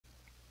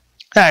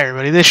Hi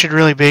everybody, this should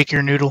really bake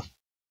your noodle.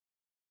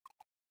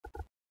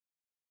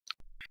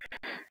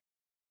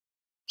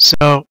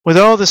 So, with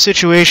all the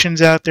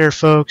situations out there,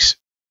 folks,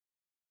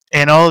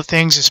 and all the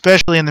things,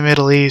 especially in the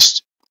Middle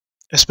East,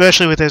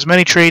 especially with as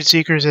many trade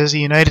seekers as the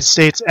United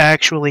States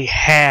actually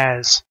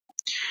has,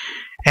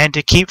 and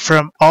to keep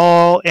from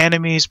all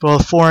enemies,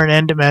 both foreign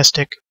and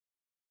domestic,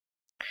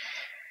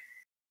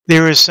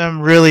 there is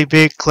some really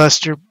big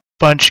cluster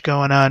bunch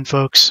going on,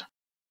 folks.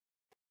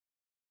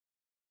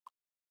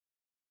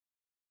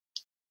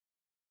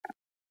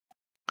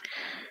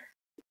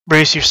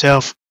 Brace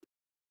yourself.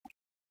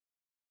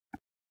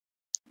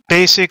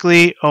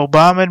 Basically,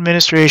 Obama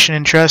administration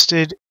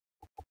entrusted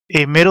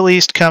a Middle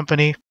East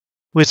company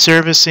with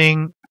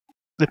servicing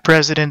the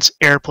president's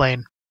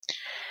airplane.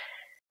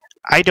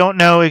 I don't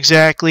know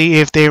exactly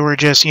if they were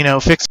just,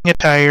 fixing a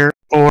tire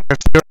or if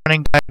they were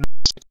running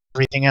diagnostics and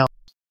everything else.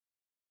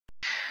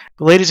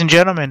 But ladies and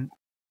gentlemen,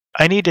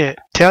 I need to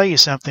tell you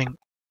something.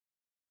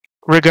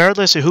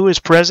 Regardless of who is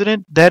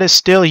president, that is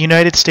still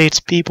United States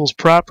people's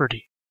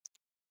property.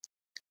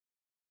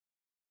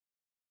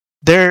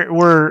 There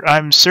were,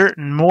 I'm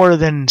certain, more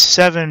than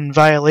 7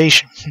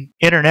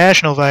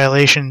 international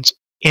violations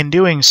in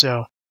doing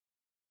so.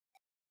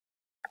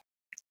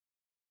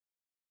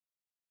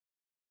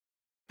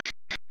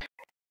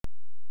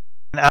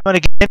 And I'm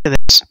going to get into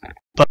this,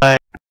 but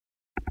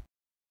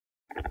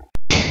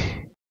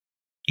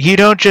you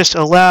don't just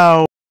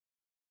allow a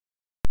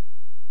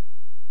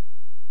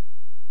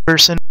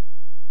person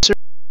to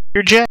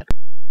your jet.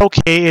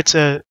 Okay, it's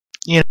a,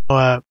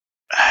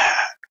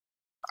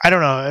 I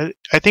don't know.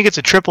 I think it's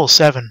a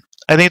 777.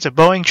 I think it's a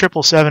Boeing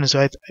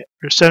 777,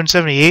 or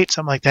 778,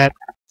 something like that,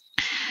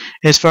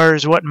 as far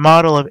as what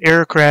model of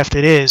aircraft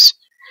it is.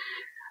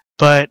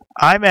 But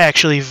I'm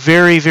actually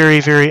very, very,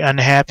 very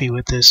unhappy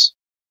with this.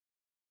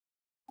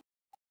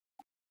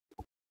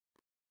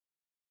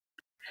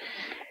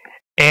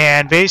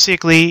 And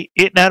basically,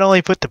 it not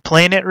only put the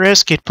plane at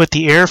risk, it put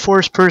the Air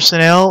Force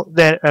personnel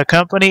that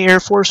accompany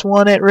Air Force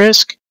One at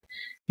risk,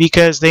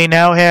 because they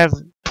now have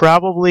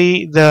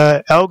probably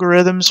the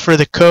algorithms for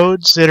the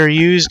codes that are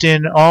used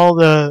in all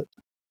the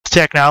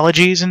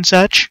technologies and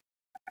such.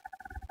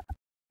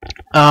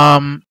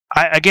 I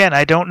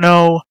don't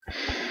know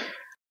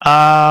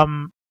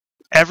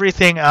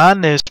everything on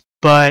this,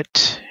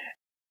 but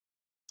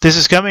this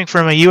is coming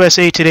from a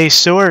USA Today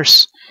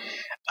source.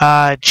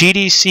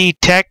 GDC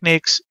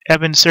Technics have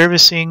been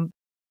servicing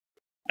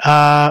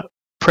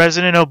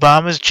President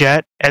Obama's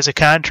jet as a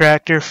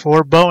contractor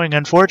for Boeing,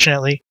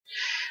 unfortunately,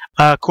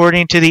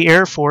 according to the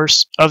Air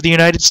Force of the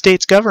United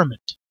States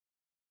government.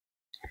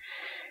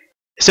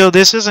 So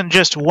this isn't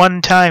just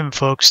one time,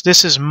 folks.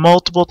 This is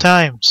multiple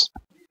times.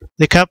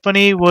 The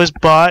company was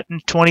bought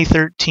in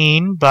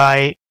 2013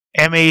 by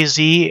MAZ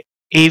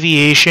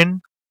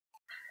Aviation,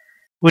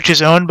 which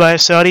is owned by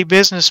Saudi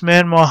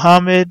businessman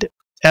Mohammed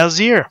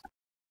Alzeer.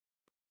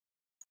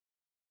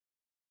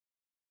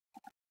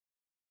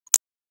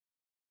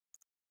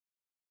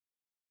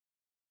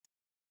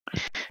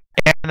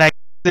 And I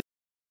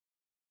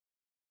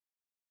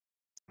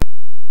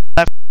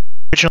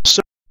original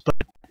source, but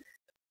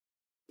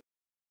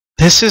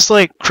this is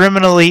like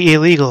criminally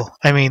illegal.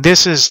 I mean,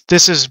 this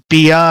is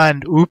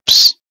beyond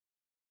oops.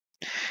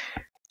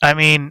 I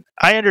mean,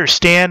 I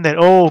understand that,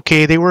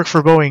 okay, they work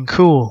for Boeing,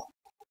 cool.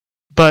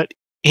 But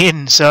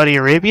in Saudi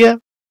Arabia?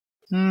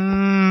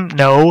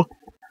 No.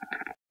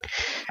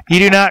 You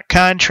do not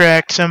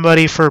contract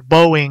somebody for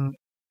Boeing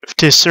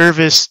to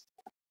service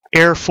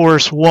Air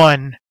Force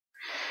One.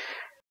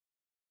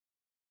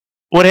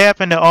 What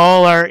happened to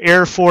all our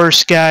Air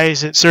Force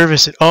guys that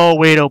service it? Oh,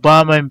 wait,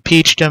 Obama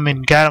impeached them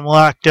and got them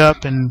locked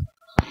up and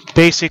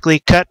basically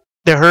cut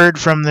the herd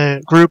from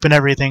the group and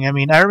everything. I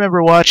mean, I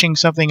remember watching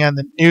something on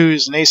the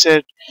news, and they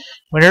said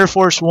when Air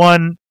Force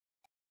One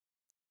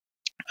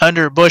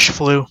under Bush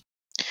flew,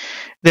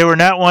 there were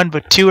not one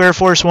but 2 Air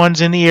Force Ones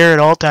in the air at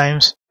all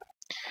times.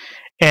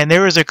 And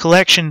there was a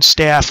collection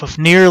staff of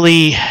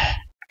nearly,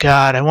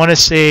 God, I want to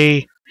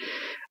say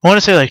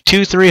like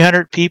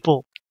 200-300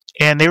 people.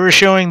 And they were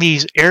showing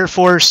these Air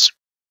Force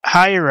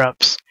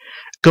higher-ups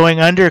going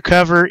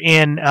undercover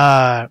in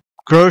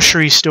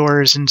grocery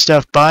stores and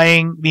stuff,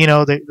 buying,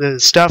 the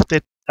stuff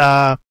that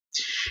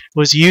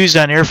was used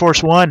on Air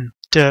Force One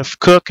to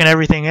cook and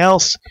everything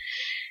else.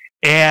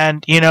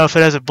 And, if it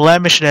has a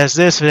blemish, it has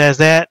this, if it has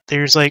that.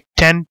 There's like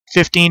 10,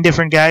 15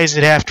 different guys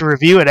that have to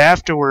review it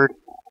afterward.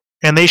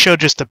 And they show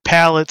just the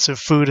pallets of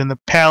food and the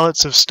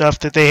pallets of stuff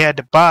that they had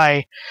to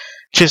buy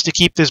just to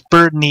keep this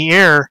bird in the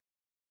air.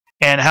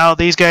 And how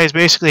these guys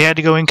basically had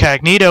to go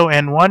incognito,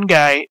 and one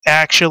guy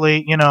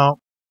actually,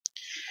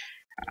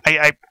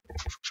 I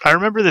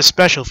remember the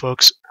special,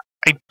 folks.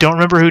 I don't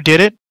remember who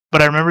did it,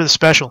 but I remember the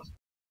special.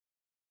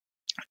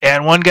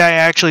 And one guy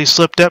actually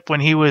slipped up when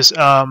he was, he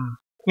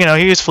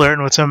was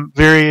flirting with some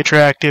very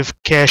attractive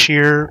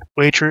cashier,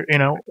 waitress,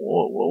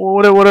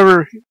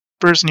 whatever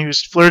person he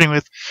was flirting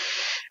with.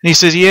 And he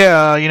says,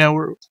 yeah,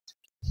 we're...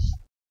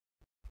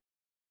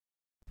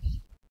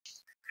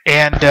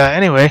 And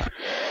anyway...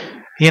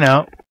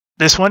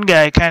 this one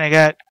guy kind of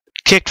got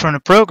kicked from the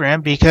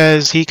program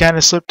because he kind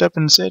of slipped up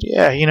and said,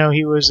 yeah,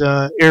 he was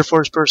Air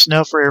Force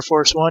personnel for Air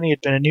Force One. He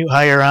had been a new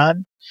hire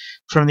on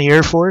from the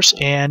Air Force,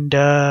 and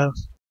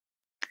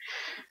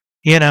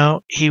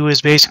he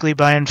was basically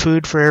buying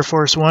food for Air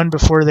Force One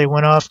before they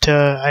went off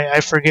to,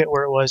 I forget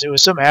where it was. It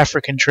was some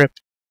African trip.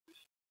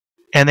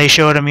 And they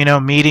showed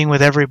him, meeting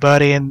with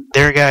everybody and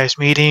their guys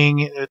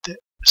meeting with the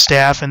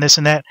staff and this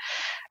and that.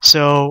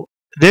 So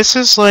this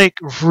is like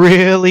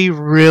really,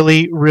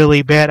 really,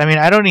 really bad. I mean,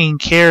 I don't even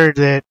care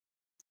that,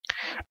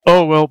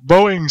 oh, well,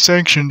 Boeing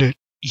sanctioned it.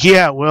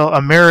 Yeah, well,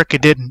 America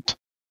didn't.